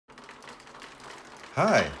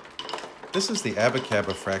Hi, this is the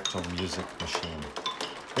Abacaba fractal music machine.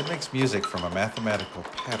 It makes music from a mathematical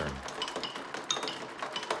pattern.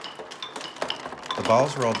 The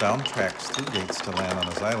balls roll down tracks through gates to land on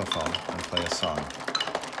a xylophone and play a song.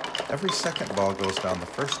 Every second ball goes down the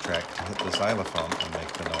first track to hit the xylophone and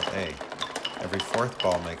make the note A. Every fourth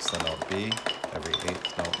ball makes the note B, every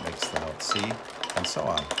eighth note makes the note C, and so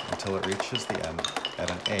on until it reaches the end at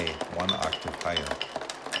an A 1 octave higher.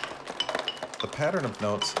 The pattern of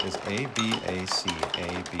notes is A, B, A, C, A,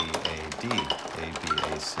 B, A, D, A, B,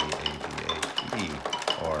 A, C, A, B, A, E,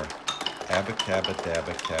 or Abacaba,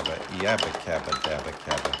 Dabacaba, Eabacaba,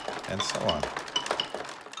 Dabacaba, and so on.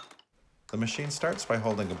 The machine starts by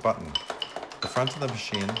holding a button. The front of the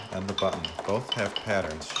machine and the button both have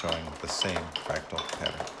patterns showing the same fractal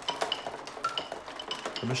pattern.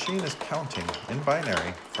 The machine is counting in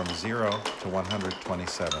binary from 0 to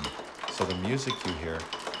 127, so the music you hear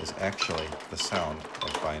is actually the sound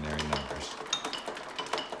of binary numbers.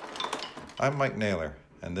 I'm Mike Naylor,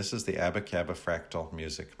 and this is the Abacaba Fractal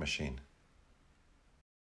Music Machine.